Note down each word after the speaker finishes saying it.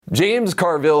James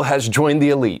Carville has joined the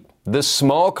elite, the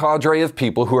small cadre of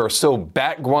people who are so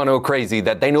bat guano crazy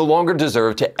that they no longer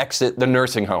deserve to exit the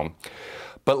nursing home.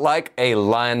 But like a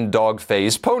lion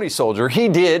dog-faced pony soldier, he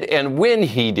did, and when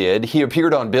he did, he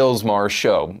appeared on Bill Maher's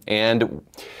show. And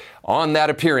on that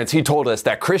appearance, he told us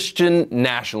that Christian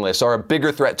nationalists are a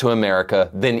bigger threat to America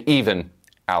than even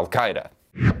Al-Qaeda.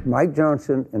 Mike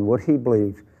Johnson and what he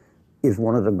believes is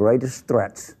one of the greatest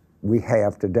threats we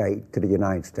have today to the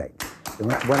United States.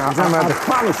 I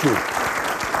promise you,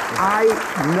 I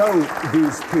know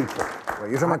these people. Well,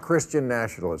 you're talking about Christian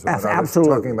nationalism.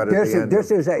 Absolutely.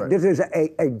 This is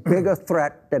a bigger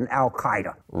threat than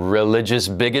Al-Qaeda. Religious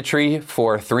bigotry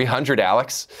for 300,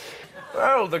 Alex.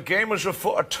 Well, the game is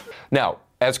afoot. Now,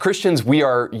 as Christians, we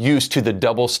are used to the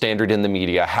double standard in the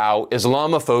media, how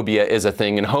Islamophobia is a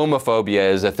thing and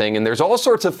homophobia is a thing, and there's all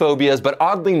sorts of phobias, but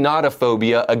oddly not a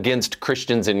phobia against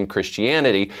Christians and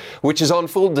Christianity, which is on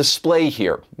full display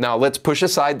here. Now, let's push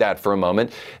aside that for a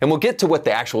moment, and we'll get to what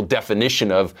the actual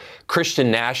definition of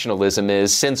Christian nationalism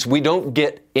is, since we don't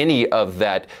get any of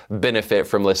that benefit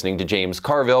from listening to James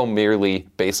Carville, merely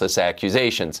baseless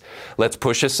accusations. Let's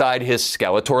push aside his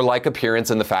Skeletor-like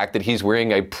appearance and the fact that he's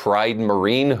wearing a Pride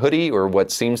Marine hoodie, or what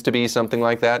seems to be something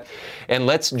like that, and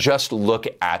let's just look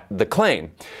at the claim.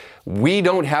 We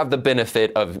don't have the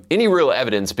benefit of any real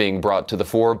evidence being brought to the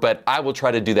fore, but I will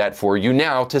try to do that for you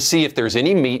now to see if there's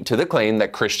any meat to the claim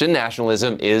that Christian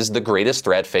nationalism is the greatest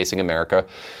threat facing America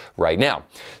right now.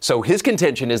 So his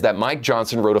contention is that Mike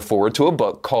Johnson wrote a foreword to a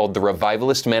book called The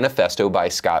Revivalist Manifesto by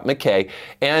Scott McKay,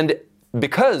 and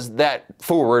because that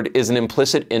foreword is an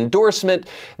implicit endorsement,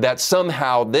 that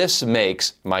somehow this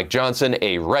makes Mike Johnson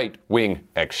a right-wing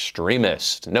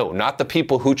extremist. No, not the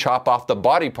people who chop off the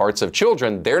body parts of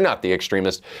children. They're not the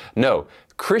extremists. No,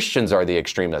 Christians are the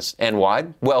extremists. And why?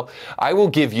 Well, I will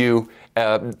give you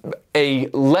a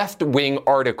left-wing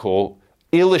article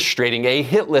illustrating a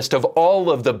hit list of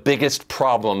all of the biggest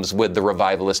problems with the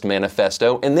Revivalist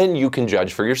Manifesto, and then you can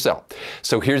judge for yourself.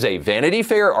 So here's a Vanity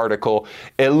Fair article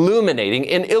illuminating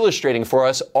and illustrating for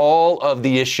us all of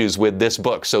the issues with this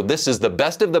book. So this is the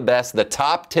best of the best, the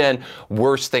top 10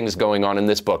 worst things going on in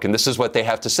this book, and this is what they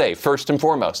have to say. First and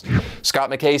foremost, Scott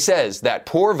McKay says that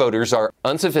poor voters are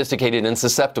unsophisticated and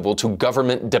susceptible to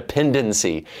government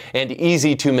dependency and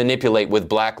easy to manipulate with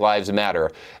Black Lives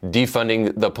Matter,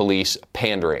 defunding the police,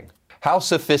 pandering. How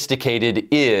sophisticated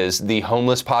is the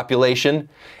homeless population,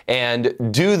 and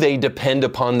do they depend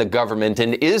upon the government,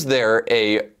 and is there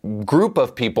a group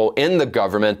of people in the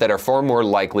government that are far more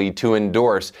likely to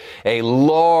endorse a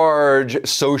large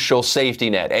social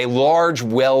safety net, a large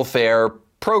welfare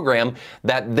program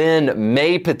that then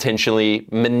may potentially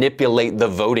manipulate the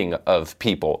voting of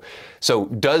people? So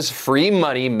does free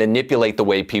money manipulate the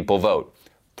way people vote?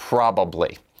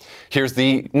 Probably. Here's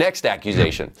the next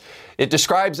accusation. It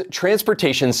describes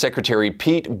Transportation Secretary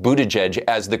Pete Buttigieg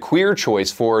as the queer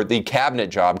choice for the cabinet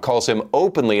job, calls him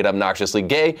openly and obnoxiously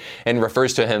gay, and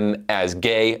refers to him as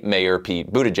gay Mayor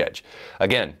Pete Buttigieg.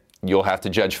 Again, you'll have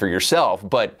to judge for yourself,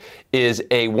 but is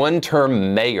a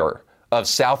one-term mayor of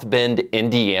South Bend,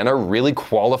 Indiana, really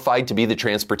qualified to be the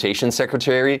transportation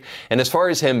secretary? And as far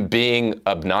as him being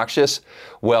obnoxious,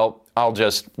 well, I'll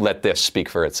just let this speak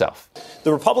for itself.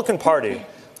 The Republican Party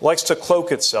likes to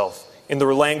cloak itself in the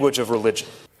language of religion.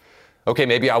 Okay,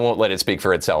 maybe I won't let it speak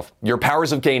for itself. Your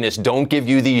powers of gayness don't give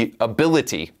you the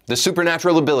ability, the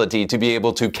supernatural ability, to be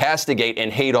able to castigate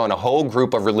and hate on a whole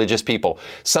group of religious people,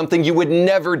 something you would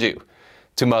never do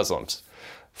to Muslims.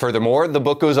 Furthermore, the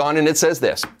book goes on and it says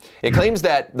this. It claims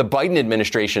that the Biden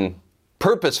administration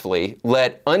purposefully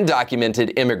let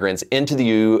undocumented immigrants into the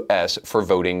U.S. for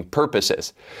voting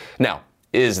purposes. Now,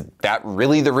 is that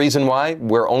really the reason why?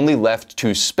 We're only left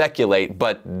to speculate,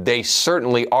 but they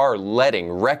certainly are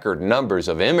letting record numbers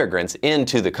of immigrants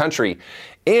into the country.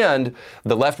 And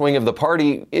the left wing of the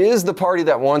party is the party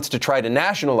that wants to try to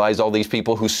nationalize all these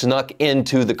people who snuck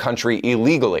into the country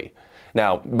illegally.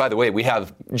 Now, by the way, we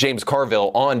have James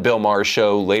Carville on Bill Maher's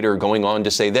show later going on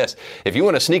to say this. If you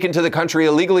want to sneak into the country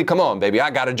illegally, come on, baby, I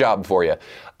got a job for you.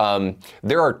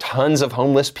 There are tons of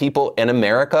homeless people in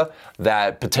America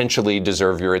that potentially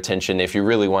deserve your attention if you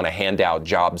really want to hand out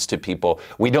jobs to people.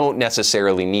 We don't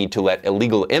necessarily need to let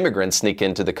illegal immigrants sneak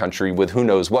into the country with who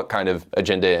knows what kind of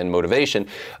agenda and motivation,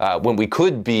 when we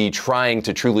could be trying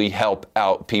to truly help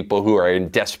out people who are in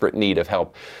desperate need of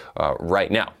help right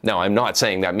now. Now, I'm not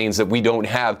saying that means that we don't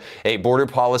have a border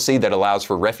policy that allows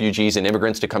for refugees and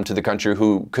immigrants to come to the country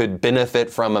who could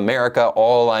benefit from America.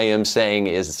 All I am saying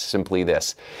is simply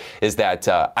this, is that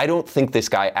I don't think this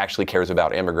guy actually cares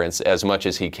about immigrants as much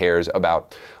as he cares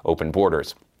about open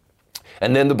borders.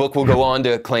 And then the book will go on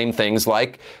to claim things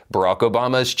like Barack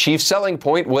Obama's chief selling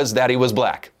point was that he was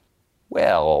black.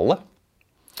 Well,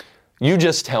 you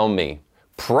just tell me,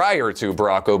 prior to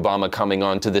Barack Obama coming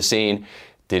onto the scene,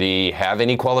 did he have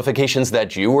any qualifications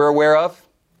that you were aware of?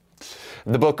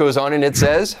 The book goes on and it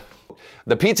says,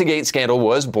 the Pizzagate scandal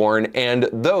was born, and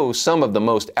though some of the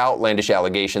most outlandish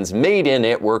allegations made in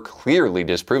it were clearly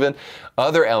disproven,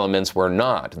 other elements were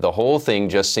not. The whole thing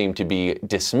just seemed to be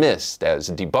dismissed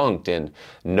as debunked, and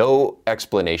no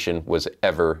explanation was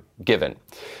ever given.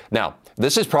 Now,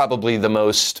 this is probably the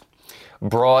most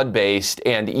broad-based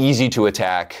and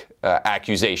easy-to-attack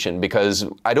accusation, because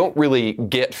I don't really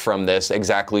get from this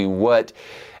exactly what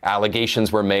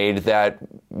allegations were made that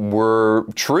were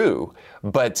true,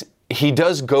 but he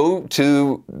does go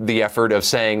to the effort of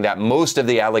saying that most of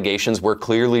the allegations were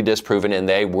clearly disproven and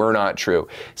they were not true.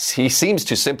 He seems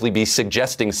to simply be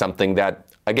suggesting something that,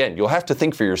 again, you'll have to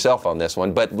think for yourself on this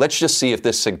one, but let's just see if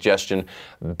this suggestion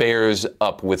bears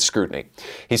up with scrutiny.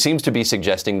 He seems to be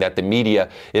suggesting that the media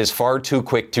is far too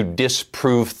quick to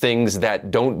disprove things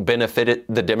that don't benefit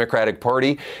the Democratic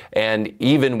Party, and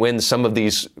even when some of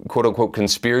these quote-unquote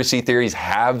conspiracy theories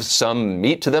have some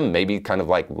meat to them, maybe kind of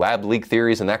like lab leak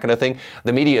theories and that kind of thing,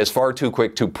 the media is far too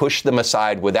quick to push them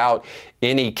aside without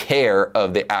any care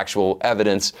of the actual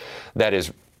evidence that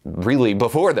is really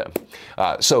before them.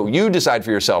 So you decide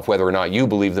for yourself whether or not you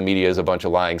believe the media is a bunch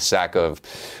of lying sack of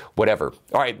whatever.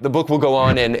 All right, the book will go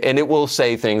on and it will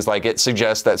say things like it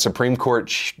suggests that Supreme Court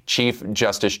Chief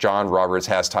Justice John Roberts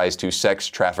has ties to sex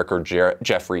trafficker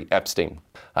Jeffrey Epstein.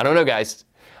 I don't know, guys.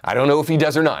 I don't know if he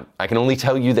does or not. I can only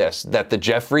tell you this, that the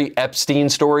Jeffrey Epstein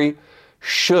story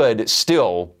should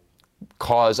still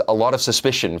cause a lot of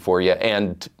suspicion for you.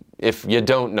 And if you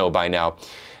don't know by now,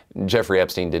 Jeffrey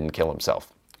Epstein didn't kill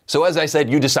himself. So as I said,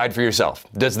 you decide for yourself.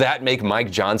 Does that make Mike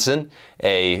Johnson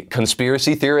a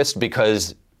conspiracy theorist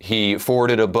because he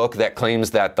forwarded a book that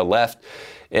claims that the left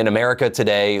in America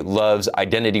today loves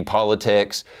identity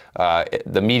politics?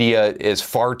 The media is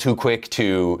far too quick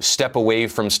to step away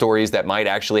from stories that might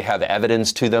actually have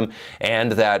evidence to them,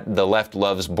 and that the left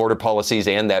loves border policies,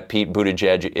 and that Pete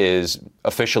Buttigieg is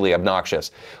officially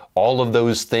obnoxious. All of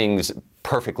those things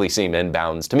perfectly seem in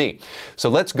bounds to me. So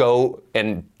let's go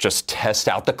and just test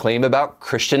out the claim about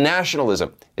Christian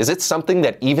nationalism. Is it something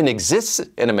that even exists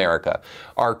in America?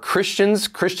 Are Christians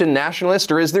Christian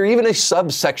nationalists, or is there even a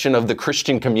subsection of the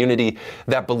Christian community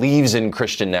that believes in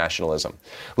Christian nationalism?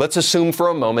 Let's assume for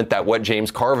a moment that what James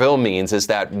Carville means is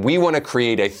that we want to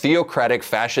create a theocratic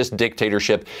fascist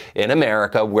dictatorship in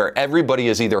America where everybody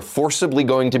is either forcibly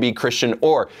going to be Christian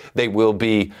or they will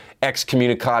be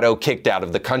excommunicado, kicked out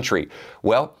of the country.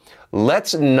 Well,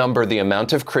 let's number the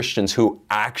amount of Christians who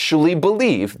actually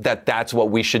believe that that's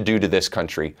what we should do to this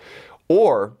country.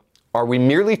 Or are we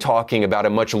merely talking about a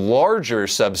much larger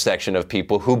subsection of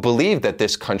people who believe that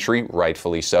this country,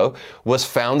 rightfully so, was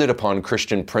founded upon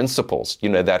Christian principles? You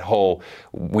know, that whole,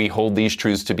 we hold these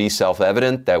truths to be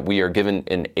self-evident, that we are given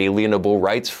inalienable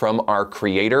rights from our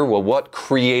Creator. Well, what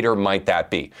Creator might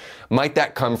that be? Might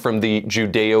that come from the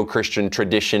Judeo-Christian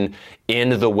tradition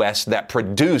in the West that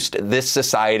produced this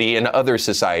society and other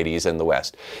societies in the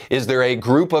West? Is there a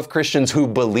group of Christians who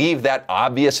believe that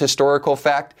obvious historical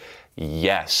fact?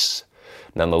 Yes.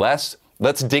 Nonetheless,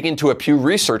 let's dig into a Pew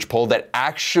Research poll that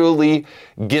actually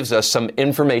gives us some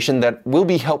information that will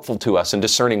be helpful to us in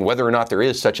discerning whether or not there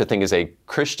is such a thing as a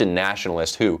Christian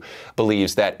nationalist who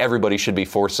believes that everybody should be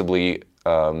forcibly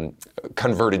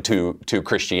converted to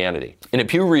Christianity. In a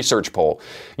Pew Research poll,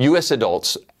 U.S.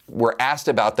 adults were asked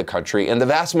about the country, and the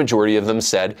vast majority of them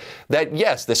said that,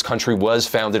 yes, this country was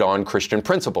founded on Christian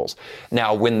principles.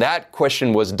 Now, when that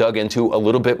question was dug into a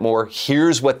little bit more,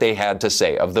 here's what they had to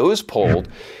say. Of those polled,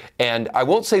 and I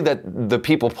won't say that the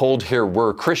people polled here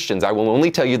were Christians. I will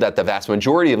only tell you that the vast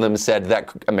majority of them said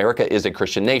that America is a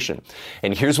Christian nation.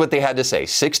 And here's what they had to say.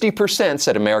 60%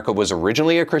 said America was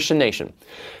originally a Christian nation.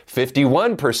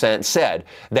 51% said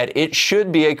that it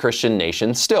should be a Christian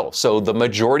nation still. So the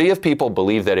majority of people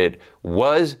believe that it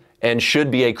was and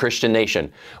should be a Christian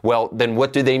nation. Well, then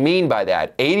what do they mean by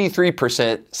that?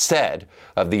 83% said,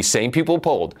 of these same people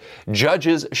polled,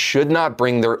 judges should not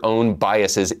bring their own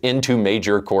biases into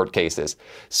major court cases.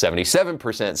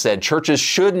 77% said churches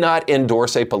should not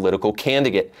endorse a political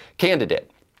candidate.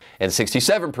 And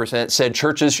 67% said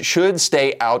churches should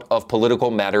stay out of political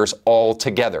matters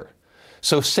altogether.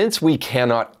 So since we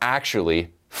cannot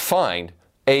actually find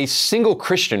a single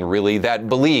Christian, really, that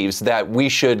believes that we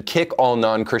should kick all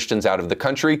non-Christians out of the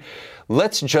country,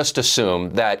 let's just assume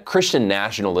that Christian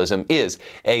nationalism is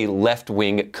a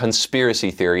left-wing conspiracy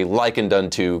theory likened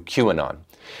unto QAnon.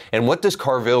 And what does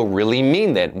Carville really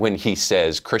mean then when he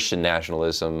says Christian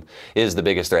nationalism is the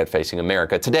biggest threat facing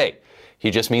America today?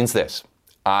 He just means this: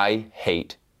 I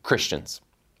hate Christians.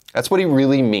 That's what he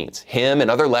really means. Him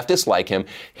and other leftists like him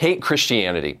hate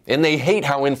Christianity, and they hate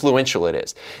how influential it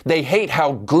is. They hate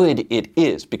how good it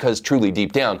is, because truly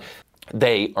deep down,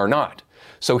 they are not.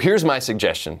 So here's my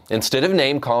suggestion. Instead of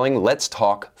name calling, let's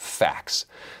talk facts.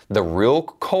 The real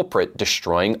culprit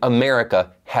destroying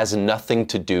America has nothing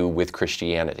to do with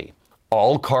Christianity.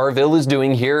 All Carville is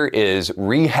doing here is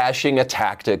rehashing a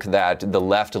tactic that the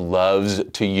left loves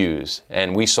to use,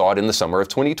 and we saw it in the summer of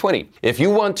 2020. If you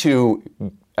want to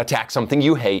attack something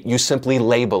you hate, you simply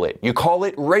label it. You call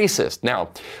it racist. Now,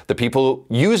 the people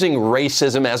using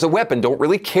racism as a weapon don't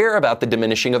really care about the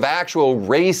diminishing of actual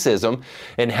racism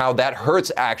and how that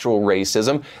hurts actual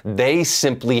racism. They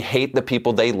simply hate the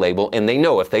people they label, and they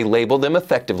know if they label them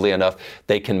effectively enough,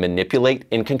 they can manipulate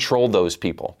and control those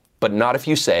people. But not if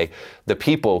you say the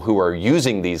people who are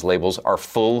using these labels are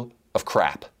full of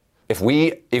crap. If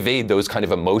we evade those kind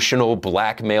of emotional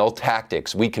blackmail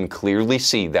tactics, we can clearly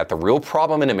see that the real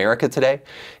problem in America today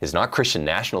is not Christian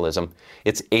nationalism,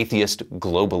 it's atheist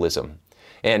globalism.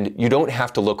 And you don't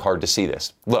have to look hard to see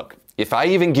this. Look, if I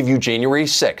even give you January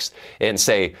 6th and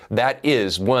say that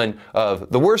is one of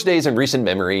the worst days in recent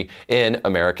memory in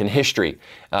American history,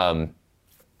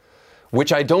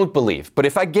 which I don't believe, but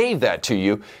if I gave that to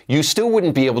you, you still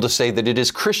wouldn't be able to say that it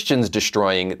is Christians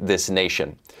destroying this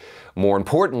nation. More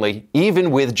importantly,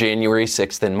 even with January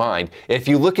 6th in mind, if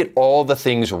you look at all the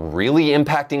things really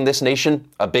impacting this nation,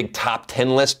 a big top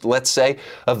 10 list, let's say,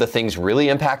 of the things really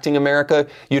impacting America,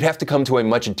 you'd have to come to a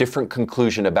much different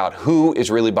conclusion about who is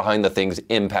really behind the things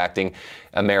impacting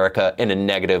America in a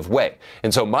negative way.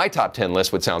 And so my top 10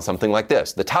 list would sound something like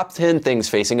this. The top 10 things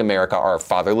facing America are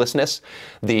fatherlessness,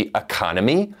 the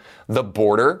economy, the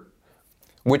border,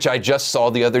 which I just saw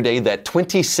the other day that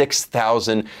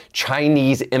 26,000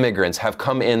 Chinese immigrants have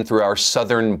come in through our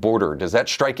southern border. Does that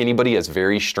strike anybody as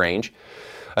very strange?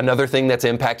 Another thing that's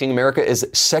impacting America is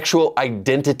sexual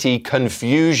identity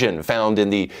confusion found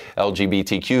in the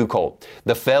LGBTQ cult.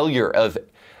 The failure of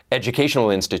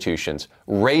educational institutions,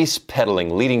 race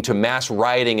peddling leading to mass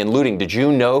rioting and looting. Did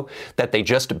you know that they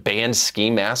just banned ski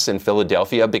masks in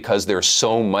Philadelphia because there's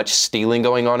so much stealing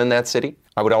going on in that city?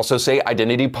 I would also say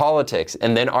identity politics,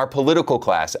 and then our political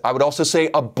class. I would also say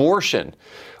abortion,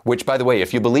 which, by the way,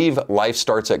 if you believe life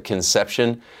starts at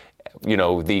conception, you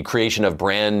know, the creation of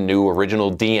brand new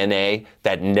original DNA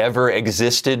that never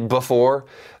existed before,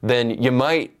 then you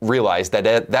might realize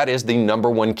that that is the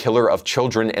 #1 killer of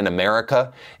children in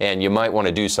America, and you might want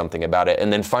to do something about it.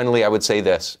 And then finally, I would say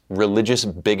this: religious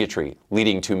bigotry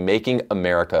leading to making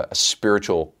America a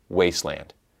spiritual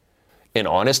wasteland. And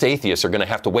honest atheists are going to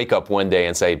have to wake up one day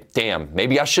and say, damn,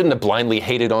 maybe I shouldn't have blindly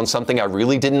hated on something I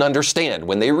really didn't understand,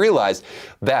 when they realize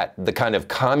that the kind of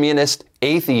communist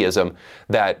atheism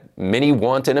that many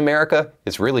want in America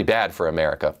is really bad for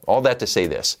America. All that to say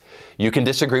this: you can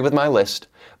disagree with my list,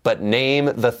 but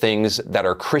name the things that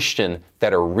are Christian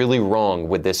that are really wrong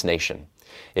with this nation.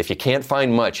 If you can't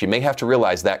find much, you may have to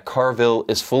realize that Carville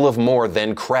is full of more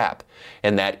than crap,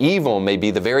 and that evil may be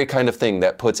the very kind of thing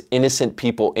that puts innocent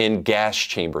people in gas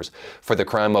chambers for the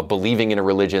crime of believing in a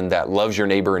religion that loves your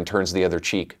neighbor and turns the other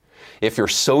cheek. If you're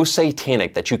so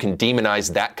satanic that you can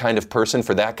demonize that kind of person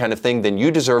for that kind of thing, then you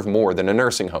deserve more than a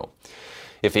nursing home.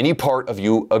 If any part of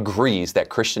you agrees that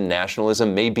Christian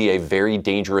nationalism may be a very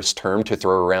dangerous term to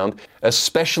throw around,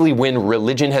 especially when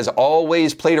religion has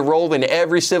always played a role in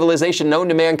every civilization known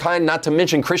to mankind, not to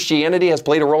mention Christianity has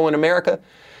played a role in America,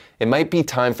 it might be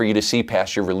time for you to see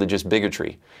past your religious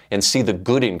bigotry and see the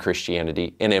good in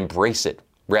Christianity and embrace it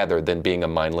rather than being a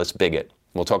mindless bigot.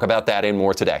 We'll talk about that and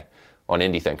more today on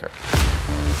Indie Thinker.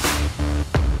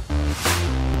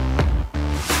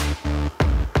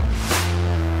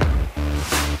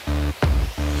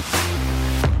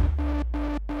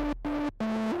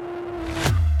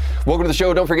 Welcome to the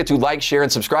show. Don't forget to like, share,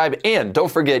 and subscribe. And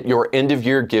don't forget, your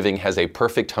end-of-year giving has a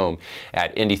perfect home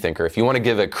at Indie Thinker. If you want to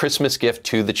give a Christmas gift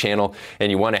to the channel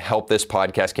and you want to help this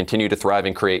podcast continue to thrive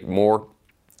and create more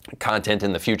content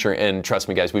in the future, and trust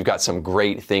me guys, we've got some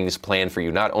great things planned for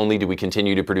you. Not only do we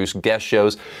continue to produce guest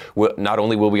shows, not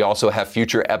only will we also have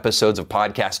future episodes of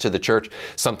Podcasts to the Church,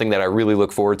 something that I really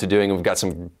look forward to doing, and we've got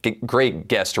some great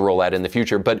guests to roll out in the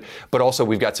future, but also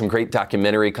we've got some great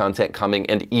documentary content coming,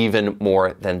 and even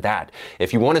more than that.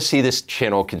 If you want to see this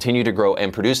channel continue to grow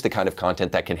and produce the kind of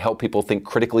content that can help people think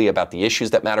critically about the issues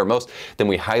that matter most, then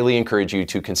we highly encourage you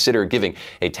to consider giving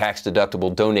a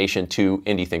tax-deductible donation to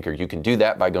Indie Thinker. You can do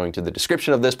that by going to the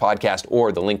description of this podcast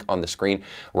or the link on the screen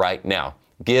right now.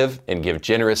 give and give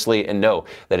generously, and know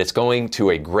that it's going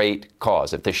to a great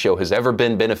cause. If this show has ever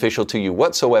been beneficial to you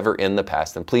whatsoever in the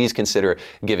past, then please consider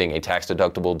giving a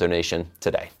tax-deductible donation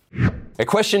today. A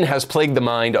question has plagued the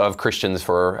mind of Christians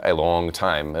for a long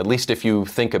time, at least if you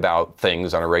think about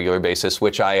things on a regular basis,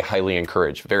 which I highly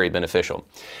encourage, very beneficial.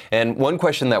 And one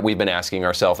question that we've been asking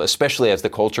ourselves, especially as the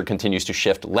culture continues to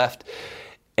shift left,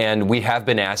 and we have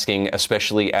been asking,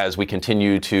 especially as we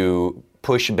continue to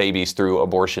push babies through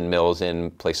abortion mills in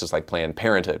places like Planned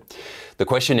Parenthood. The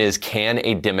question is, can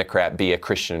a Democrat be a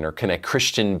Christian, or can a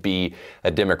Christian be a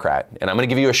Democrat? And I'm going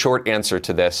to give you a short answer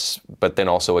to this, but then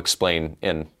also explain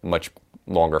in much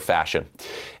longer fashion.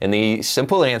 And the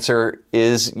simple answer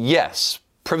is yes,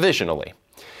 provisionally.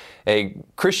 A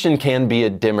Christian can be a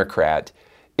Democrat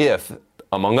if,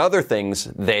 among other things,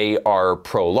 they are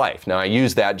pro-life. Now, I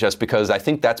use that just because I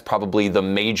think that's probably the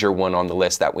major one on the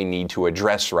list that we need to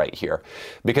address right here.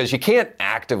 Because you can't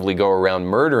actively go around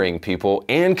murdering people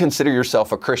and consider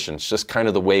yourself a Christian. It's just kind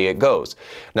of the way it goes.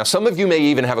 Now, some of you may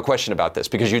even have a question about this,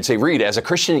 because you'd say, Reed, as a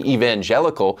Christian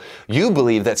evangelical, you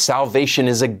believe that salvation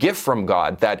is a gift from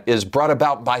God that is brought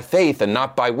about by faith and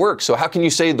not by works. So how can you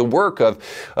say the work of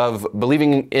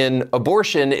believing in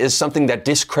abortion is something that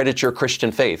discredits your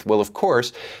Christian faith? Well, of course,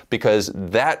 because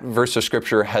that verse of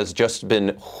scripture has just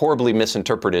been horribly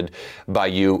misinterpreted by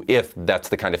you, if that's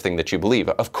the kind of thing that you believe.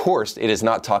 Of course, it is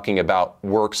not talking about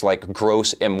works like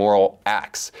gross immoral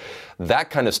acts.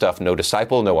 That kind of stuff, no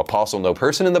disciple, no apostle, no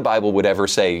person in the Bible would ever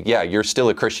say, yeah, you're still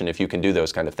a Christian if you can do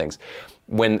those kind of things.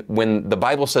 When the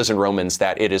Bible says in Romans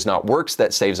that it is not works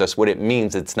that saves us, what it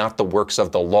means, it's not the works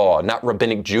of the law, not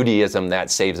rabbinic Judaism that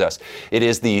saves us. It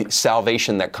is the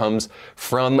salvation that comes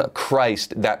from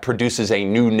Christ that produces a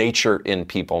new nature in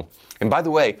people. And by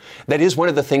the way, that is one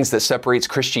of the things that separates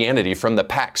Christianity from the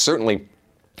pack, certainly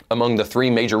among the three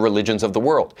major religions of the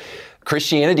world.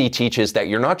 Christianity teaches that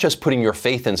you're not just putting your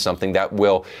faith in something that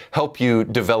will help you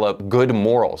develop good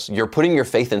morals. You're putting your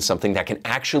faith in something that can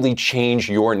actually change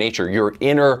your nature. Your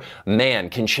inner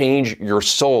man can change your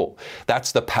soul.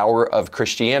 That's the power of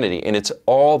Christianity. And it's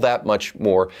all that much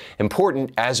more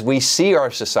important as we see our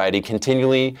society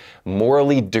continually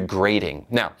morally degrading.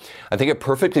 Now, I think a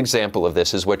perfect example of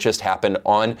this is what just happened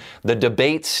on the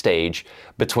debate stage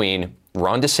between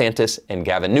Ron DeSantis and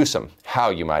Gavin Newsom.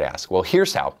 How, you might ask? Well,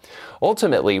 here's how.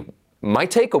 Ultimately, my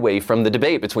takeaway from the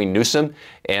debate between Newsom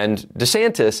and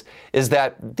DeSantis is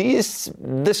that this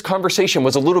conversation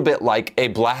was a little bit like a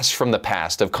blast from the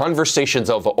past of conversations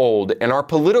of old, and our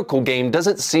political game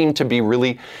doesn't seem to be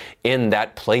really in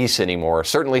that place anymore,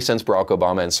 certainly since Barack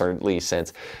Obama and certainly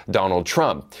since Donald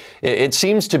Trump. It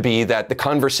seems to be that the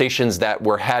conversations that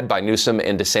were had by Newsom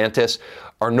and DeSantis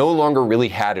are no longer really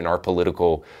had in our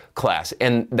political class,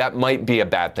 and that might be a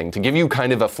bad thing. To give you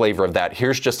kind of a flavor of that,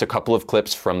 here's just a couple of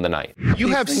clips from the night. You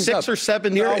have $6 or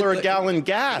 $7 a gallon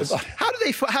gas. How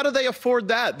do they afford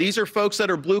that? These are folks that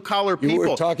are blue collar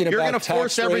people. You're going to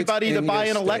force everybody to buy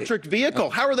an electric vehicle.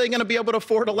 How are they going to be able to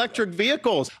afford electric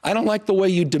vehicles? I don't like the way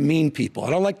you demean people. I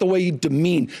don't like the way you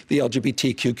demean the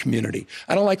LGBTQ community.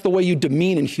 I don't like the way you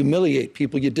demean and humiliate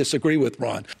people you disagree with,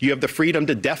 Ron. You have the freedom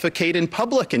to defecate in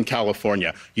public in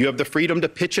California. You have the freedom to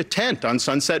pitch a tent on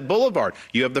Sunset Boulevard.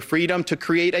 You have the freedom to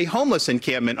create a homeless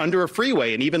encampment under a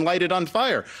freeway and even light it on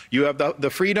fire. You have the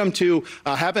freedom to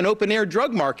have an open-air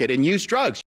drug market and use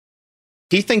drugs.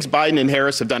 He thinks Biden and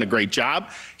Harris have done a great job.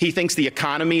 He thinks the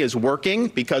economy is working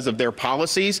because of their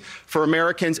policies for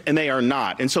Americans, and they are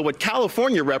not. And so what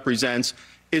California represents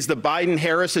is the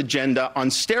Biden-Harris agenda on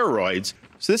steroids.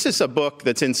 So this is a book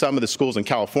that's in some of the schools in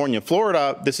California.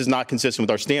 Florida, this is not consistent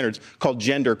with our standards, called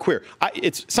Gender Queer.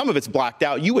 Some of it's blacked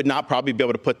out. You would not probably be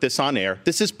able to put this on air.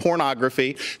 This is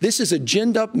pornography. This is a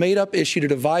ginned-up, made-up issue to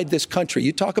divide this country.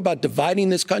 You talk about dividing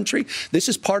this country. This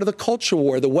is part of the culture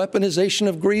war, the weaponization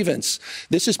of grievance.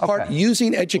 This is part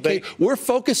using education. We're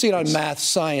focusing on math,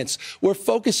 science. We're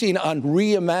focusing on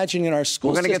reimagining our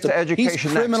school system. We're going to get to education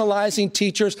He's criminalizing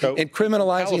teachers and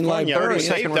criminalizing librarians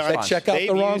that check out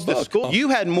the wrong book.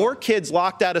 You had more kids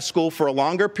locked out of school for a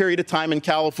longer period of time in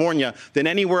California than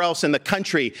anywhere else in the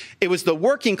country. It was the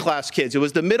working class kids. It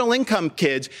was the middle income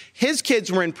kids. His kids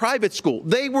were in private school.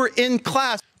 They were in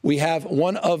class. We have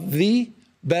one of the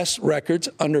best records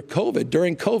under COVID,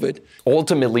 during COVID.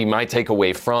 Ultimately, my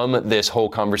takeaway from this whole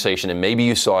conversation, and maybe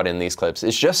you saw it in these clips,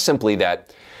 is just simply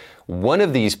that One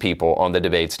of these people on the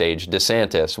debate stage,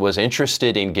 DeSantis, was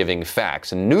interested in giving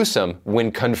facts. Newsom,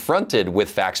 when confronted with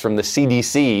facts from the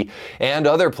CDC and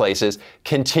other places,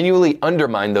 continually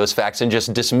undermined those facts and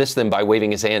just dismissed them by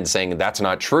waving his hand saying that's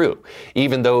not true,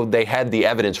 even though they had the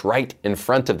evidence right in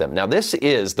front of them. Now, this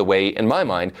is the way, in my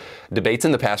mind, debates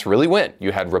in the past really went.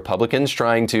 You had Republicans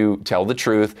trying to tell the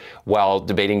truth while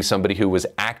debating somebody who was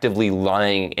actively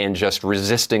lying and just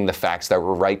resisting the facts that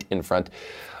were right in front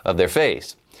of their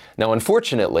face. Now,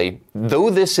 unfortunately, though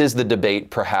this is the debate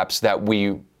perhaps that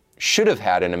we should have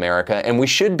had in America, and we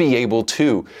should be able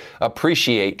to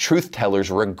appreciate truth tellers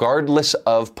regardless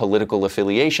of political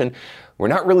affiliation, we're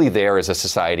not really there as a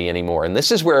society anymore. And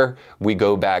this is where we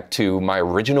go back to my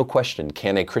original question: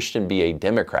 can a Christian be a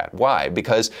Democrat? Why?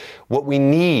 Because what we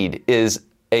need is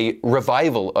a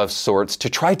revival of sorts to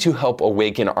try to help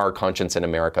awaken our conscience in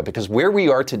America. Because where we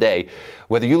are today,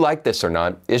 whether you like this or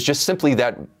not, is just simply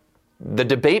that the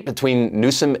debate between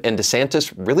Newsom and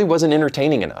DeSantis really wasn't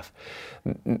entertaining enough.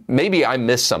 Maybe I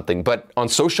missed something, but on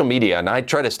social media, and I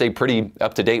try to stay pretty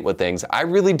up to date with things, I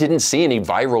really didn't see any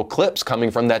viral clips coming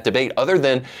from that debate other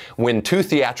than when two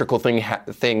theatrical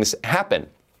things happen.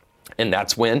 And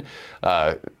that's when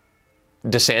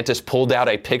DeSantis pulled out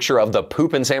a picture of the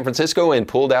poop in San Francisco and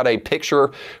pulled out a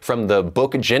picture from the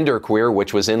book Genderqueer,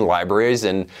 which was in libraries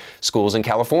and schools in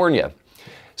California.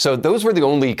 So those were the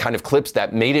only kind of clips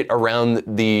that made it around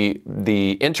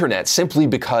the internet, simply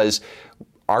because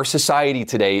our society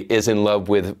today is in love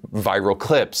with viral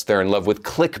clips. They're in love with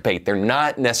clickbait. They're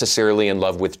not necessarily in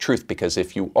love with truth, because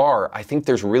if you are, I think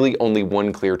there's really only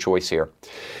one clear choice here.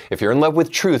 If you're in love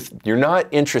with truth, you're not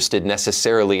interested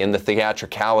necessarily in the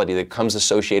theatricality that comes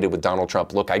associated with Donald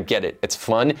Trump. Look, I get it. It's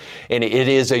fun, and it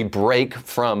is a break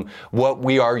from what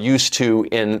we are used to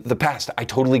in the past. I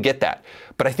totally get that.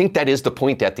 But I think that is the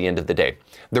point at the end of the day.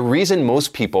 The reason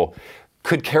most people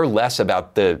could care less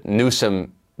about the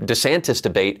Newsom-DeSantis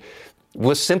debate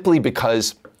was simply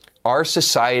because our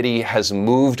society has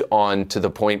moved on to the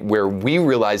point where we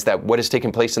realize that what has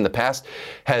taken place in the past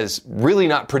has really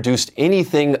not produced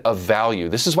anything of value.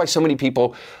 This is why so many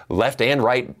people, left and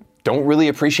right, don't really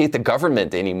appreciate the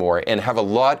government anymore and have a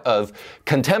lot of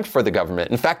contempt for the government.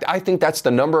 In fact, I think that's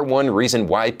the number one reason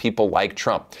why people like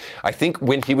Trump. I think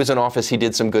when he was in office, he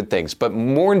did some good things. But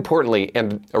more importantly,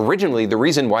 and originally, the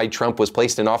reason why Trump was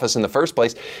placed in office in the first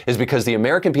place is because the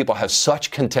American people have such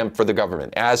contempt for the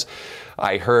government. As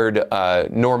I heard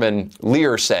Norman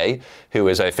Lear say, who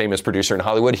is a famous producer in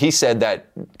Hollywood, he said that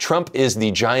Trump is the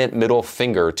giant middle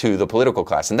finger to the political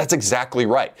class. And that's exactly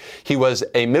right. He was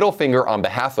a middle finger on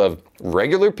behalf of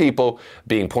regular people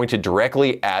being pointed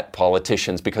directly at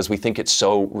politicians because we think it's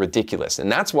so ridiculous.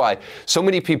 And that's why so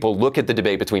many people look at the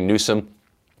debate between Newsom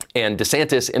and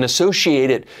DeSantis and associate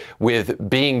it with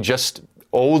being just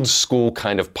old school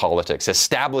kind of politics,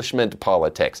 establishment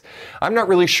politics. I'm not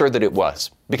really sure that it was,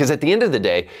 because at the end of the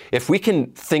day, if we can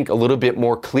think a little bit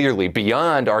more clearly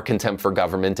beyond our contempt for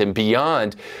government and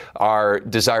beyond our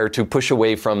desire to push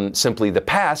away from simply the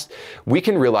past, we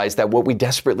can realize that what we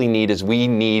desperately need is we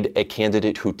need a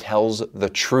candidate who tells the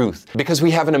truth. Because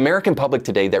we have an American public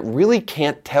today that really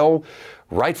can't tell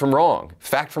right from wrong,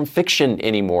 fact from fiction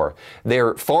anymore.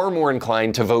 They're far more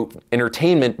inclined to vote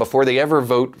entertainment before they ever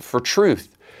vote for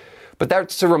truth. But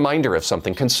that's a reminder of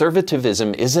something.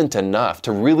 Conservatism isn't enough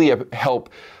to really help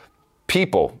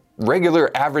people,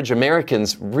 regular average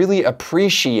Americans, really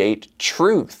appreciate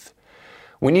truth.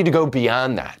 We need to go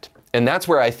beyond that. And that's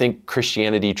where I think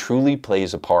Christianity truly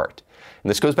plays a part. And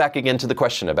this goes back again to the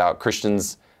question about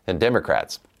Christians and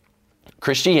Democrats.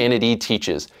 Christianity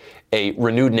teaches a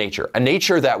renewed nature, a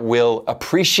nature that will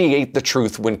appreciate the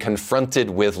truth when confronted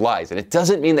with lies. And it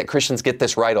doesn't mean that Christians get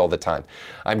this right all the time.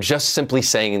 I'm just simply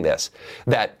saying this,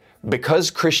 that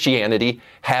because Christianity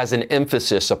has an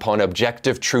emphasis upon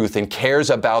objective truth and cares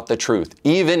about the truth,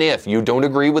 even if you don't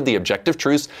agree with the objective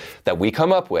truths that we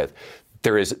come up with,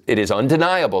 it is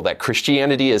undeniable that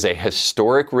Christianity is a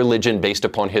historic religion based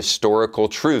upon historical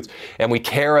truth, and we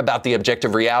care about the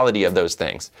objective reality of those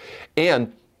things.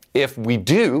 And if we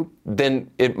do,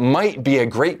 then it might be a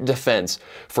great defense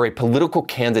for a political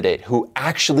candidate who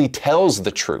actually tells the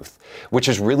truth, which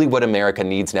is really what America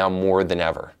needs now more than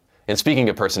ever. And speaking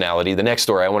of personality, the next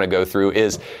story I want to go through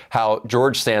is how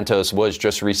George Santos was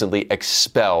just recently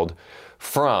expelled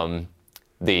from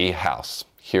the House.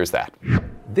 Here's that.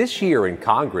 This year in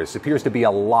Congress appears to be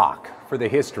a lock for the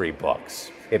history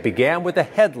books. It began with a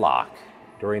headlock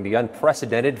during the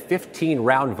unprecedented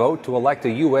 15-round vote to elect a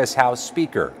U.S. House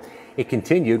Speaker. It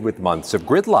continued with months of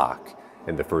gridlock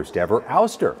and the first ever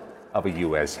ouster of a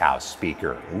U.S. House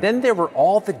Speaker. And then there were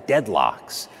all the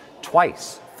deadlocks.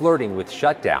 Twice, flirting with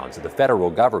shutdowns of the federal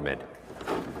government.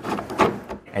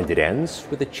 And it ends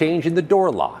with a change in the door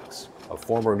locks of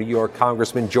former New York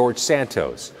Congressman George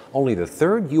Santos, only the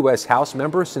third U.S. House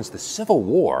member since the Civil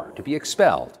War to be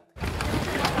expelled.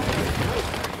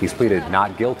 He's pleaded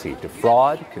not guilty to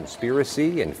fraud,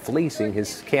 conspiracy, and fleecing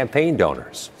his campaign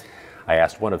donors. I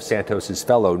asked one of Santos's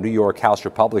fellow New York House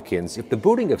Republicans if the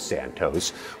booting of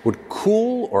Santos would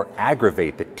cool or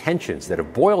aggravate the tensions that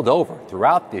have boiled over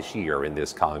throughout this year in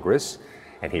this Congress,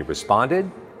 and he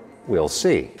responded, "We'll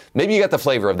see." Maybe you got the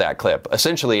flavor of that clip.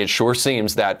 Essentially, it sure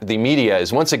seems that the media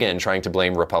is once again trying to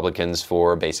blame Republicans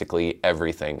for basically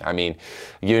everything. I mean,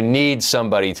 you need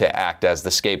somebody to act as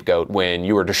the scapegoat when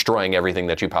you are destroying everything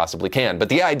that you possibly can. But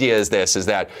the idea is this, is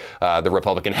that the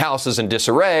Republican House is in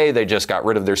disarray. They just got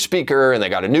rid of their speaker and they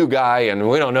got a new guy, and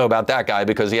we don't know about that guy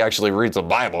because he actually reads the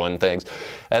Bible and things.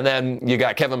 And then you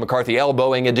got Kevin McCarthy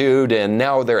elbowing a dude, and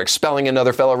now they're expelling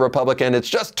another fellow Republican. It's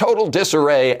just total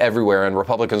disarray everywhere, and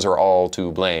Republicans are all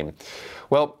to blame.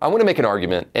 Well, I want to make an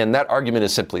argument, and that argument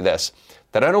is simply this,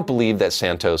 that I don't believe that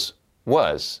Santos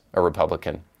was a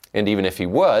Republican. And even if he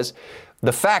was,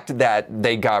 the fact that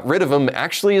they got rid of him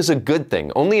actually is a good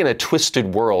thing. Only in a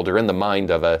twisted world or in the mind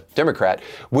of a Democrat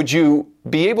would you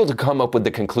be able to come up with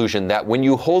the conclusion that when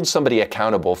you hold somebody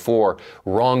accountable for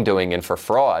wrongdoing and for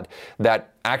fraud, that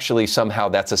actually somehow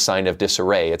that's a sign of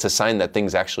disarray. It's a sign that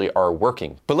things actually are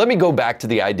working. But let me go back to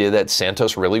the idea that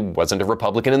Santos really wasn't a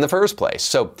Republican in the first place.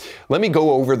 So let me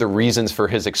go over the reasons for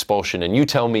his expulsion, and you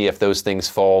tell me if those things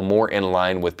fall more in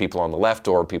line with people on the left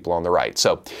or people on the right.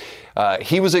 So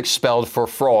he was expelled for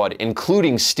fraud,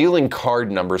 including stealing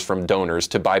card numbers from donors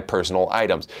to buy personal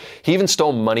items. He even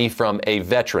stole money from a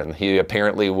veteran. He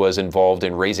apparently was involved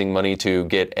in raising money to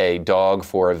get a dog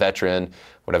for a veteran,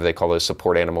 whatever they call those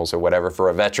support animals or whatever, for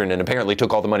a veteran, and apparently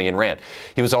took all the money and ran.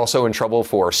 He was also in trouble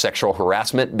for sexual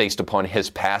harassment based upon his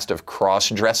past of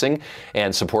cross-dressing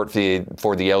and support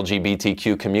for the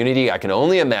LGBTQ community. I can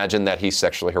only imagine that he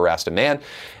sexually harassed a man.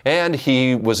 And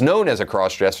he was known as a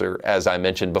cross-dresser, as I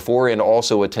mentioned before, and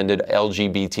also attended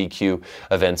LGBTQ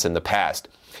events in the past.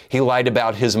 He lied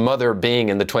about his mother being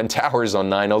in the Twin Towers on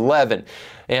 9/11.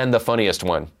 And the funniest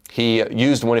one, he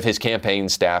used one of his campaign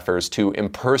staffers to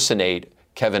impersonate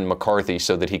Kevin McCarthy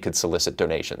so that he could solicit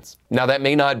donations. Now, that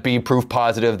may not be proof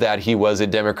positive that he was a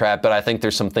Democrat, but I think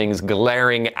there's some things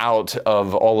glaring out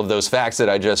of all of those facts that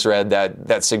I just read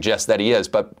that suggest that he is.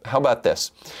 But how about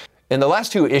this? In the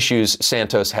last two issues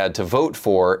Santos had to vote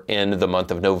for in the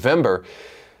month of November,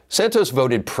 Santos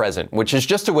voted present, which is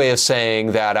just a way of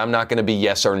saying that I'm not going to be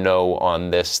yes or no on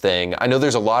this thing. I know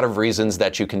there's a lot of reasons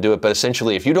that you can do it, but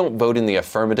essentially if you don't vote in the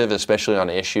affirmative, especially on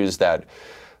issues that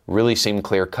really seem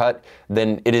clear-cut,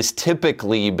 then it is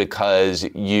typically because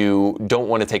you don't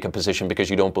want to take a position because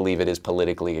you don't believe it is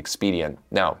politically expedient.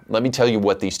 Now, let me tell you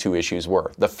what these two issues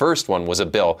were. The first one was a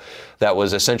bill that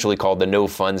was essentially called the No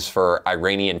Funds for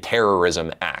Iranian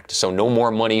Terrorism Act. So no more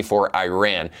money for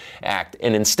Iran Act.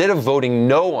 And instead of voting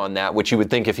no on that, which you would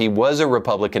think if he was a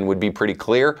Republican would be pretty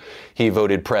clear, he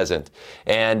voted present.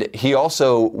 And he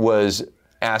also was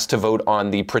asked to vote on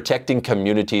the Protecting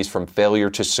Communities from Failure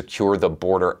to Secure the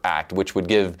Border Act, which would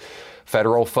give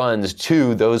federal funds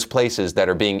to those places that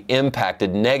are being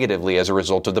impacted negatively as a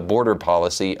result of the border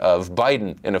policy of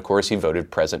Biden. And of course, he voted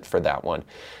present for that one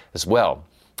as well.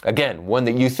 Again, one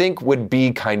that you think would be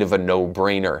kind of a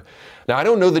no-brainer. Now, I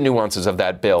don't know the nuances of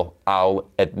that bill, I'll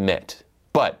admit.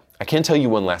 But I can tell you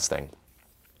one last thing,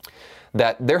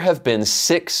 that there have been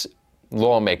 6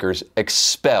 lawmakers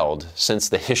expelled since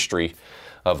the history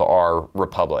of our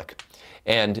republic.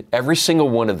 And every single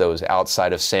one of those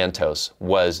outside of Santos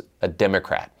was a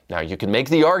Democrat. Now, you can make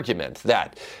the argument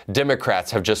that Democrats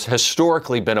have just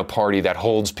historically been a party that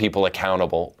holds people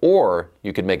accountable, or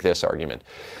you could make this argument,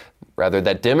 rather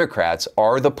that Democrats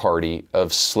are the party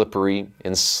of slippery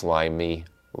and slimy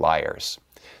liars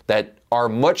that are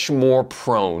much more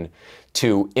prone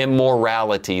to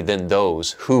immorality than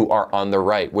those who are on the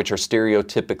right, which are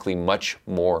stereotypically much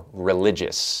more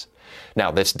religious. Now,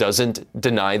 this doesn't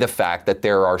deny the fact that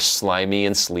there are slimy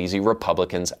and sleazy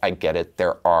Republicans. I get it,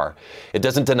 there are. It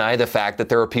doesn't deny the fact that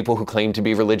there are people who claim to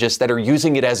be religious that are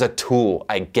using it as a tool.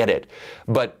 I get it.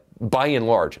 But by and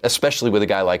large, especially with a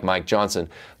guy like Mike Johnson,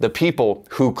 the people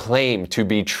who claim to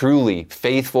be truly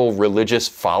faithful religious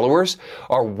followers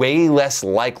are way less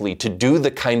likely to do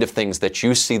the kind of things that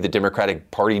you see the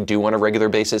Democratic Party do on a regular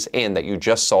basis and that you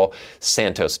just saw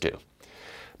Santos do.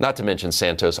 Not to mention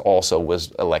Santos also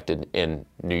was elected in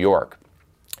New York.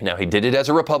 Now, he did it as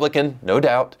a Republican, no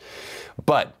doubt,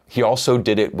 but he also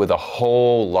did it with a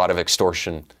whole lot of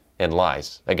extortion and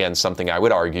lies. Again, something I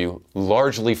would argue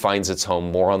largely finds its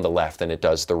home more on the left than it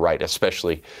does the right,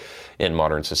 especially in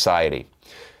modern society.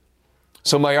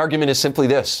 So my argument is simply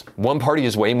this. One party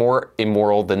is way more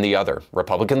immoral than the other.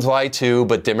 Republicans lie too,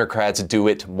 but Democrats do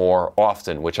it more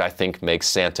often, which I think makes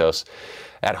Santos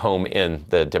at home in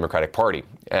the Democratic Party.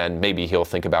 And maybe he'll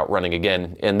think about running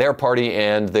again in their party,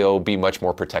 and they'll be much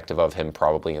more protective of him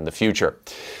probably in the future.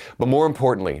 But more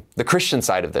importantly, the Christian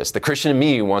side of this, the Christian in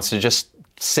me wants to just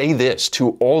say this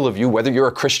to all of you, whether you're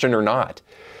a Christian or not.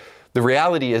 The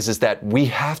reality is that we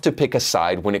have to pick a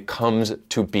side when it comes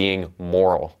to being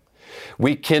moral.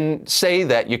 We can say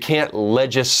that you can't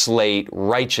legislate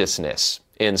righteousness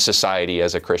in society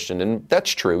as a Christian, and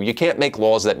that's true. You can't make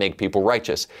laws that make people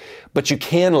righteous, but you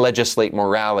can legislate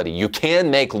morality. You can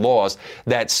make laws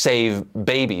that save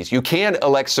babies. You can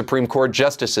elect Supreme Court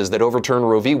justices that overturn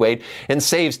Roe v. Wade and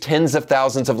saves tens of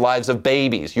thousands of lives of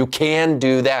babies. You can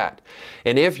do that.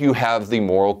 And if you have the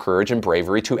moral courage and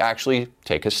bravery to actually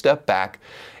take a step back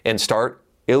and start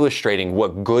illustrating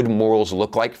what good morals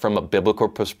look like from a biblical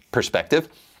perspective,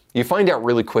 you find out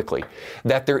really quickly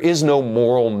that there is no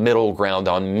moral middle ground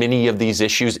on many of these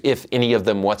issues, if any of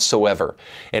them whatsoever.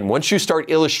 And once you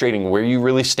start illustrating where you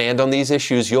really stand on these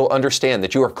issues, you'll understand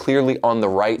that you are clearly on the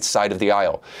right side of the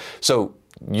aisle. So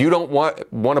you don't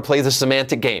want to play the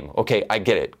semantic game. Okay, I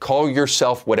get it. Call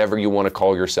yourself whatever you want to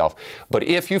call yourself. But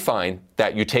if you find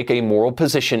that you take a moral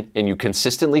position and you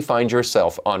consistently find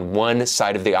yourself on one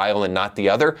side of the aisle and not the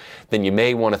other, then you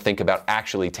may want to think about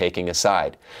actually taking a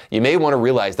side. You may want to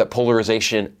realize that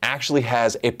polarization actually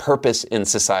has a purpose in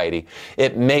society.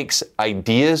 It makes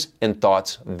ideas and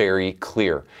thoughts very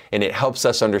clear, and it helps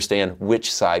us understand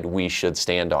which side we should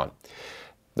stand on.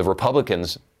 The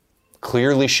Republicans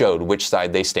clearly showed which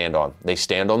side they stand on. They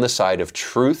stand on the side of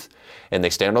truth, and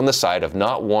they stand on the side of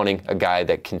not wanting a guy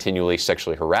that continually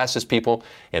sexually harasses people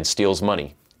and steals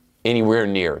money anywhere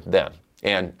near them.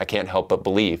 And I can't help but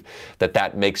believe that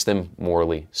that makes them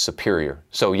morally superior.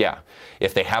 So yeah,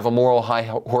 if they have a moral high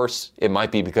horse, it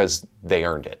might be because they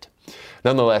earned it.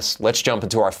 Nonetheless, let's jump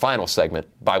into our final segment,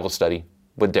 Bible Study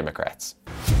with Democrats.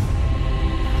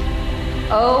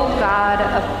 Oh, God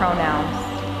of pronouns.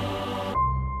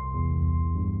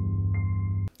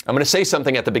 I'm going to say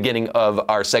something at the beginning of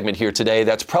our segment here today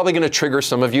that's probably going to trigger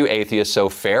some of you atheists, so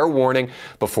fair warning.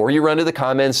 Before you run to the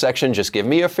comments section, just give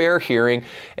me a fair hearing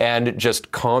and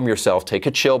just calm yourself. Take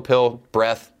a chill pill,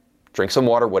 breath, drink some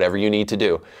water, whatever you need to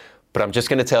do. But I'm just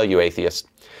going to tell you, atheists,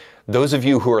 those of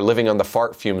you who are living on the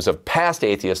fart fumes of past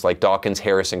atheists like Dawkins,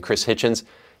 Harris, and Chris Hitchens,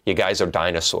 you guys are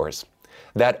dinosaurs.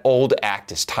 That old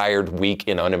act is tired, weak,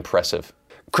 and unimpressive.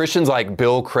 Christians like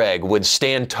Bill Craig would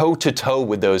stand toe-to-toe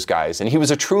with those guys, and he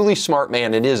was a truly smart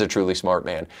man and is a truly smart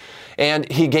man.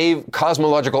 And he gave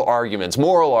cosmological arguments,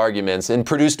 moral arguments, and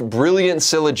produced brilliant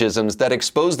syllogisms that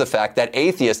exposed the fact that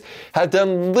atheists had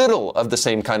done little of the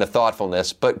same kind of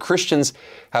thoughtfulness, but Christians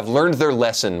have learned their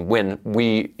lesson when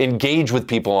we engage with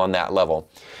people on that level.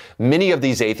 Many of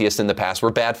these atheists in the past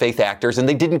were bad faith actors, and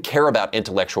they didn't care about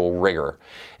intellectual rigor.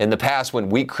 In the past, when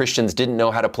weak Christians didn't know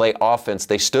how to play offense,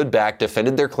 they stood back,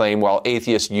 defended their claim, while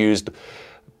atheists used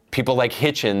people like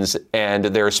Hitchens and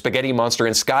their spaghetti monster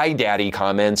and sky daddy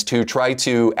comments to try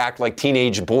to act like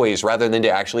teenage boys rather than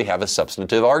to actually have a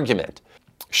substantive argument.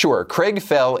 Sure, Craig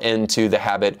fell into the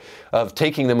habit of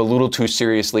taking them a little too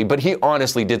seriously, but he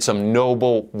honestly did some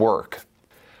noble work.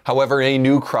 However, a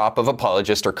new crop of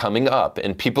apologists are coming up,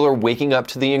 and people are waking up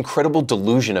to the incredible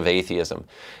delusion of atheism.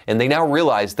 And they now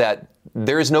realize that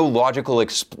there is no logical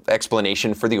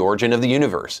explanation for the origin of the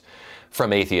universe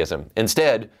from atheism.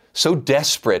 Instead, so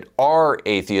desperate are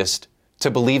atheists to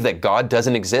believe that God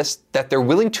doesn't exist that they're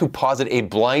willing to posit a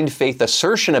blind faith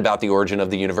assertion about the origin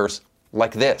of the universe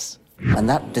like this. And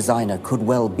that designer could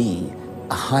well be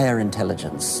a higher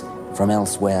intelligence from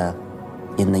elsewhere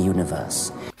in the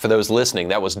universe. For those listening,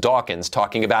 that was Dawkins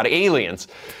talking about aliens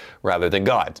rather than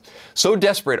God. So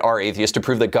desperate are atheists to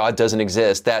prove that God doesn't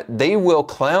exist that they will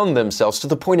clown themselves to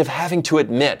the point of having to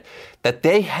admit that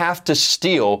they have to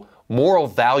steal moral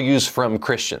values from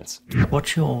Christians.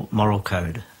 What's your moral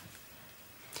code?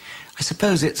 I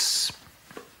suppose it's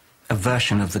a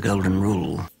version of the Golden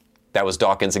Rule. That was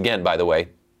Dawkins again, by the way,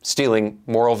 stealing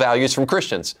moral values from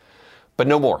Christians. But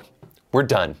no more. We're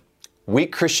done.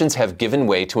 Weak Christians have given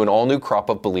way to an all-new crop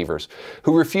of believers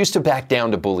who refuse to back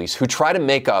down to bullies, who try to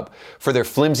make up for their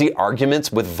flimsy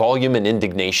arguments with volume and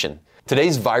indignation.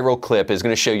 Today's viral clip is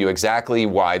going to show you exactly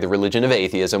why the religion of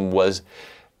atheism was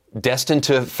destined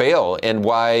to fail and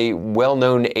why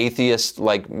well-known atheists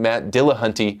like Matt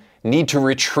Dillahunty need to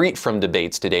retreat from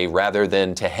debates today rather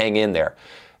than to hang in there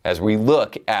as we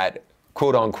look at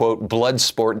quote-unquote blood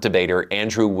sport debater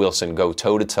Andrew Wilson go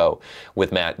toe-to-toe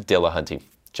with Matt Dillahunty.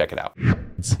 Check it out.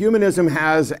 Humanism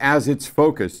has as its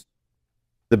focus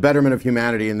the betterment of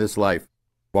humanity in this life,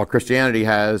 while Christianity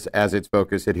has as its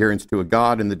focus adherence to a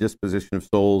God and the disposition of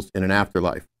souls in an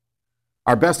afterlife.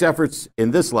 Our best efforts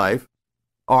in this life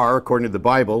are, according to the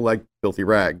Bible, like filthy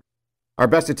rags. Our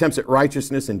best attempts at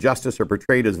righteousness and justice are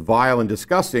portrayed as vile and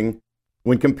disgusting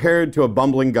when compared to a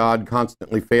bumbling God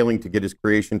constantly failing to get his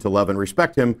creation to love and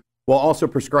respect him, while also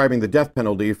prescribing the death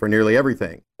penalty for nearly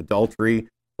everything: adultery,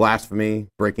 blasphemy,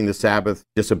 breaking the Sabbath,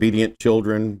 disobedient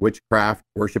children, witchcraft,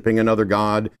 worshiping another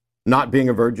god, not being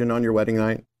a virgin on your wedding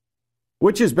night.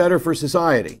 Which is better for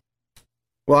society?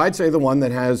 Well, I'd say the one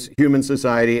that has human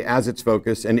society as its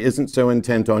focus and isn't so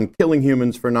intent on killing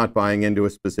humans for not buying into a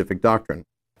specific doctrine.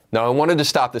 Now, I wanted to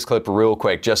stop this clip real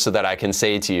quick just so that I can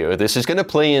say to you, this is going to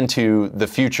play into the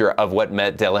future of what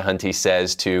Matt Dillahunty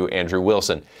says to Andrew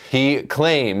Wilson. He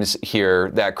claims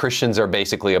here that Christians are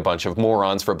basically a bunch of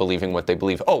morons for believing what they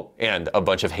believe. Oh, and a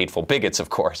bunch of hateful bigots, of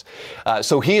course.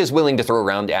 So he is willing to throw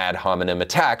around ad hominem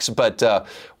attacks, but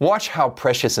watch how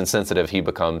precious and sensitive he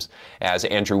becomes as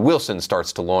Andrew Wilson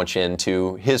starts to launch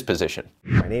into his position.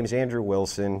 My name is Andrew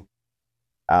Wilson.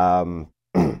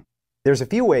 There's a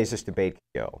few ways this debate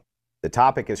can go. The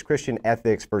topic is Christian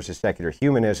ethics versus secular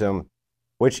humanism,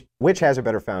 which has a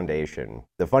better foundation.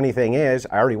 The funny thing is,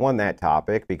 I already won that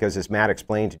topic because, as Matt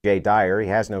explained to Jay Dyer, he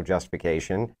has no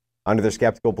justification under the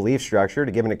skeptical belief structure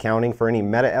to give an accounting for any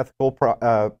meta-ethical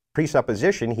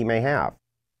presupposition he may have.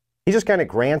 He just kind of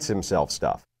grants himself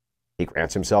stuff. He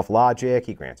grants himself logic,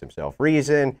 he grants himself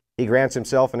reason, he grants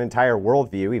himself an entire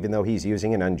worldview, even though he's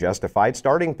using an unjustified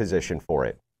starting position for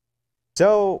it.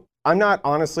 So, I'm not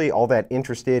honestly all that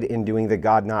interested in doing the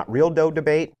God not real dough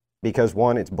debate because,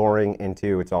 one, it's boring, and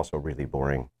two, it's also really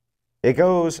boring. It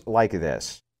goes like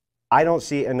this. I don't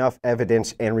see enough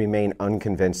evidence and remain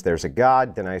unconvinced there's a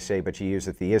God. Then I say, but you use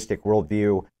a theistic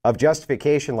worldview of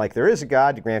justification like there is a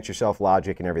God to grant yourself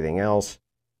logic and everything else.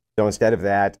 So instead of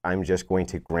that, I'm just going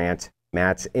to grant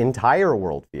Matt's entire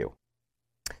worldview.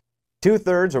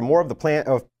 2/3 or more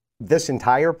of this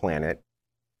entire planet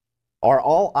are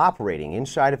all operating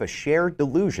inside of a shared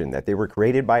delusion that they were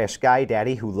created by a sky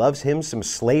daddy who loves him some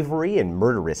slavery and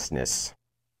murderousness.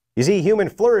 You see, human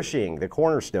flourishing, the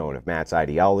cornerstone of Matt's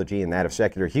ideology and that of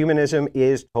secular humanism,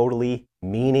 is totally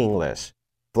meaningless.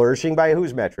 Flourishing by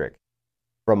whose metric?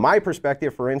 From my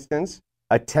perspective, for instance,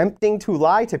 attempting to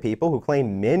lie to people who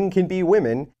claim men can be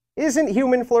women isn't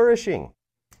human flourishing.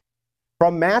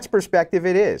 From Matt's perspective,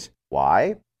 it is.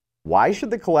 Why? Why should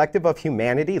the collective of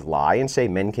humanity lie and say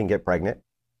men can get pregnant?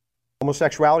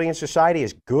 Homosexuality in society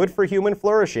is good for human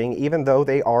flourishing, even though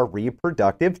they are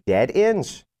reproductive dead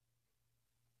ends.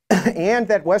 And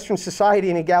that Western society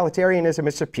and egalitarianism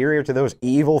is superior to those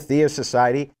evil theist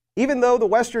society, even though the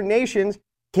Western nations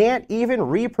can't even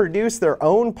reproduce their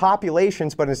own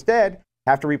populations, but instead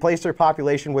have to replace their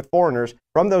population with foreigners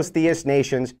from those theist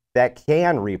nations that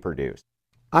can reproduce.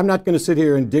 I'm not going to sit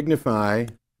here and dignify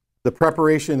the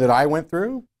preparation that I went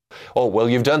through. Oh, well,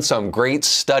 you've done some great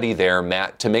study there,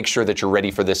 Matt, to make sure that you're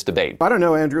ready for this debate. I don't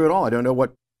know Andrew at all. I don't know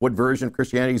what version of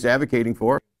Christianity he's advocating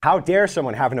for. How dare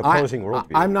someone have an opposing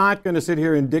worldview? I'm not going to sit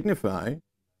here and dignify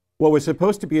what was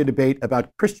supposed to be a debate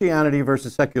about Christianity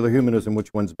versus secular humanism,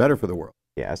 which one's better for the world.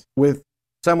 Yes. With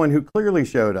someone who clearly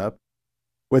showed up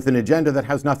with an agenda that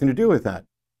has nothing to do with that.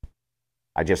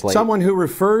 Someone who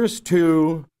refers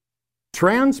to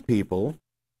trans people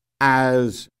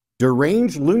as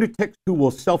deranged lunatics who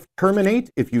will self-terminate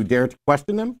if you dare to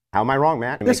question them. How am I wrong,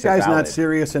 Matt? This guy's not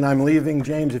serious, and I'm leaving.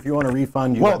 James, if you want a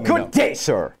refund, you well, let me know. good day,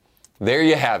 sir. There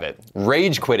you have it.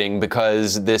 Rage quitting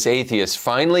because this atheist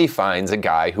finally finds a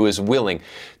guy who is willing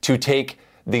to take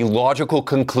the logical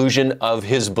conclusion of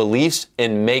his beliefs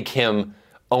and make him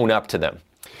own up to them.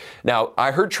 Now, I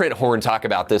heard Trent Horn talk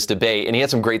about this debate, and he had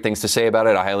some great things to say about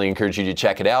it. I highly encourage you to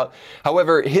check it out.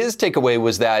 However, his takeaway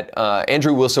was that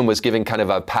Andrew Wilson was giving kind of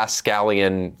a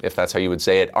Pascalian, if that's how you would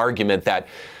say it, argument that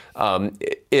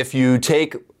if you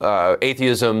take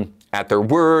atheism at their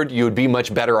word, you would be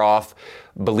much better off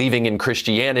believing in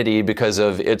Christianity because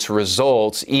of its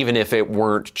results, even if it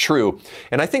weren't true.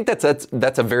 And I think that's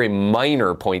a very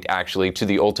minor point, actually, to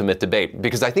the ultimate debate,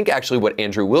 because I think actually what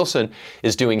Andrew Wilson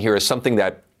is doing here is something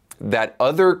that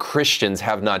other Christians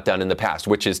have not done in the past,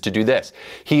 which is to do this.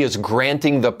 He is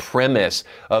granting the premise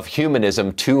of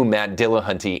humanism to Matt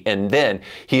Dillahunty, and then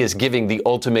he is giving the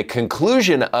ultimate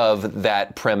conclusion of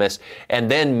that premise, and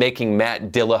then making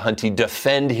Matt Dillahunty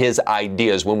defend his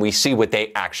ideas when we see what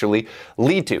they actually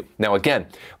lead to. Now, again,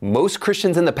 most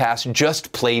Christians in the past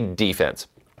just played defense.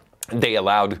 They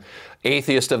allowed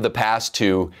atheists of the past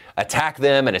to attack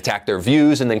them and attack their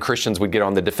views, and then Christians would get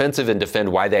on the defensive and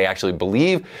defend why they actually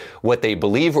believe what they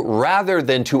believe, rather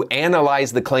than to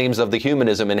analyze the claims of the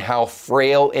humanism and how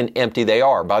frail and empty they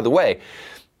are. By the way,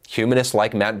 humanists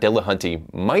like Matt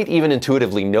Dillahunty might even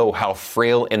intuitively know how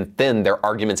frail and thin their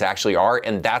arguments actually are,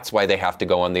 and that's why they have to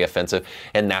go on the offensive,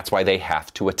 and that's why they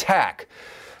have to attack.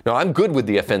 Now, I'm good with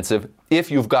the offensive if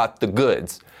you've got the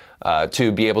goods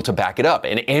to be able to back it up.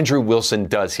 And Andrew Wilson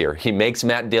does here. He makes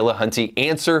Matt Dillahunty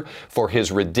answer for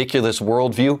his ridiculous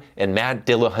worldview, and Matt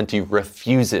Dillahunty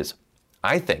refuses.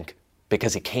 I think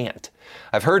because he can't.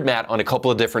 I've heard Matt on a couple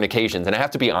of different occasions, and I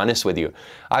have to be honest with you,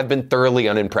 I've been thoroughly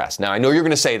unimpressed. Now, I know you're going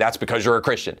to say that's because you're a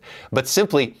Christian, but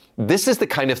simply, this is the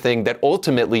kind of thing that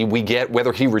ultimately we get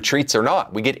whether he retreats or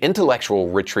not. We get intellectual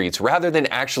retreats rather than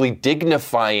actually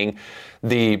dignifying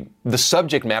the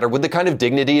subject matter with the kind of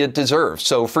dignity it deserves.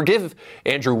 So forgive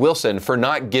Andrew Wilson for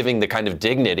not giving the kind of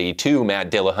dignity to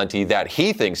Matt Dillahunty that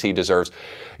he thinks he deserves,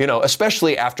 you know,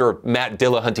 especially after Matt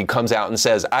Dillahunty comes out and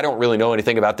says, I don't really know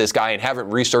anything about this guy and haven't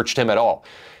researched him at all.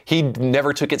 He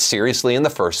never took it seriously in the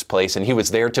first place, and he was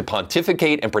there to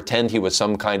pontificate and pretend he was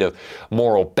some kind of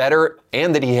moral better,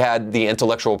 and that he had the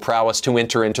intellectual prowess to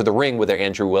enter into the ring with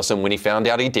Andrew Wilson. When he found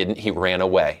out he didn't, he ran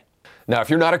away. Now, if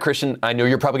you're not a Christian, I know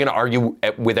you're probably going to argue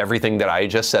with everything that I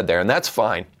just said there, and that's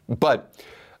fine. But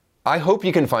I hope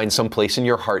you can find some place in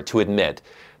your heart to admit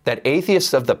that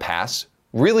atheists of the past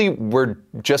really were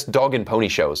just dog and pony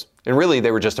shows. And really,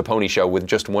 they were just a pony show with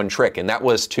just one trick, and that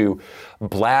was to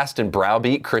blast and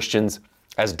browbeat Christians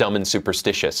as dumb and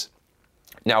superstitious.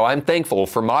 Now, I'm thankful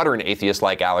for modern atheists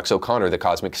like Alex O'Connor, the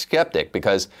cosmic skeptic,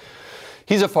 because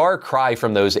he's a far cry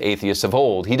from those atheists of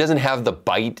old. He doesn't have the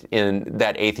bite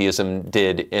that atheism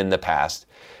did in the past.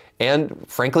 And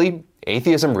frankly,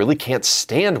 atheism really can't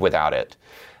stand without it.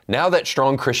 Now that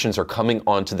strong Christians are coming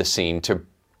onto the scene to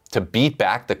beat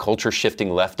back the culture-shifting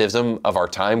leftism of our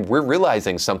time, we're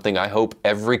realizing something I hope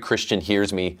every Christian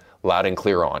hears me loud and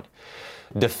clear on.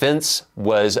 Defense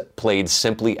was played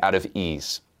simply out of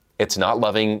ease. It's not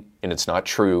loving and it's not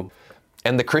true.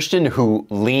 And the Christian who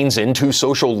leans into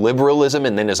social liberalism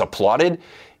and then is applauded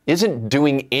isn't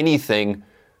doing anything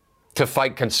to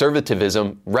fight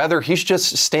conservatism. Rather, he's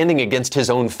just standing against his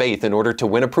own faith in order to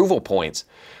win approval points.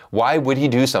 Why would he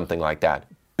do something like that?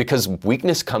 Because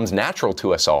weakness comes natural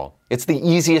to us all. It's the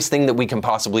easiest thing that we can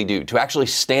possibly do, to actually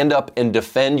stand up and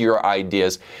defend your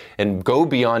ideas and go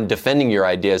beyond defending your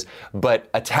ideas, but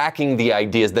attacking the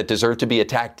ideas that deserve to be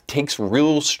attacked takes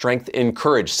real strength and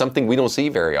courage, something we don't see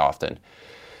very often.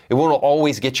 It won't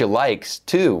always get you likes,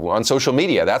 too, on social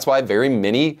media. That's why very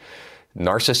many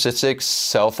narcissistic,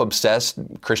 self-obsessed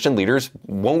Christian leaders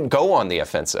won't go on the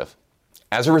offensive.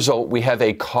 As a result, we have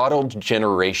a coddled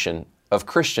generation of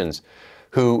Christians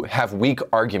who have weak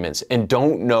arguments and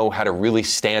don't know how to really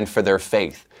stand for their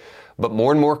faith. But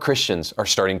more and more Christians are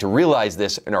starting to realize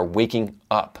this and are waking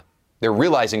up. They're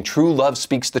realizing true love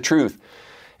speaks the truth.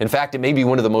 In fact, it may be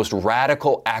one of the most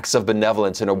radical acts of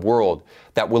benevolence in a world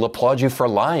that will applaud you for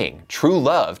lying. True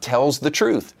love tells the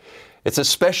truth. It's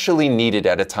especially needed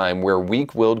at a time where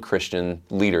weak-willed Christian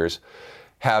leaders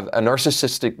have a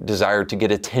narcissistic desire to get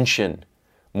attention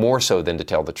more so than to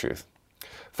tell the truth.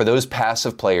 For those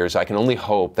passive players, I can only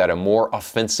hope that a more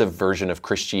offensive version of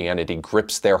Christianity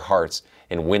grips their hearts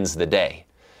and wins the day,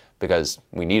 because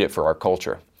we need it for our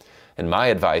culture. And my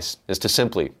advice is to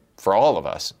simply, for all of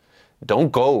us,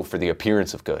 don't go for the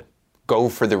appearance of good. Go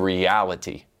for the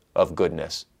reality of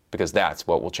goodness, because that's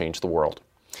what will change the world.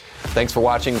 Thanks for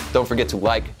watching. Don't forget to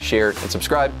like, share, and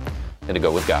subscribe, and to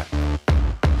go with God.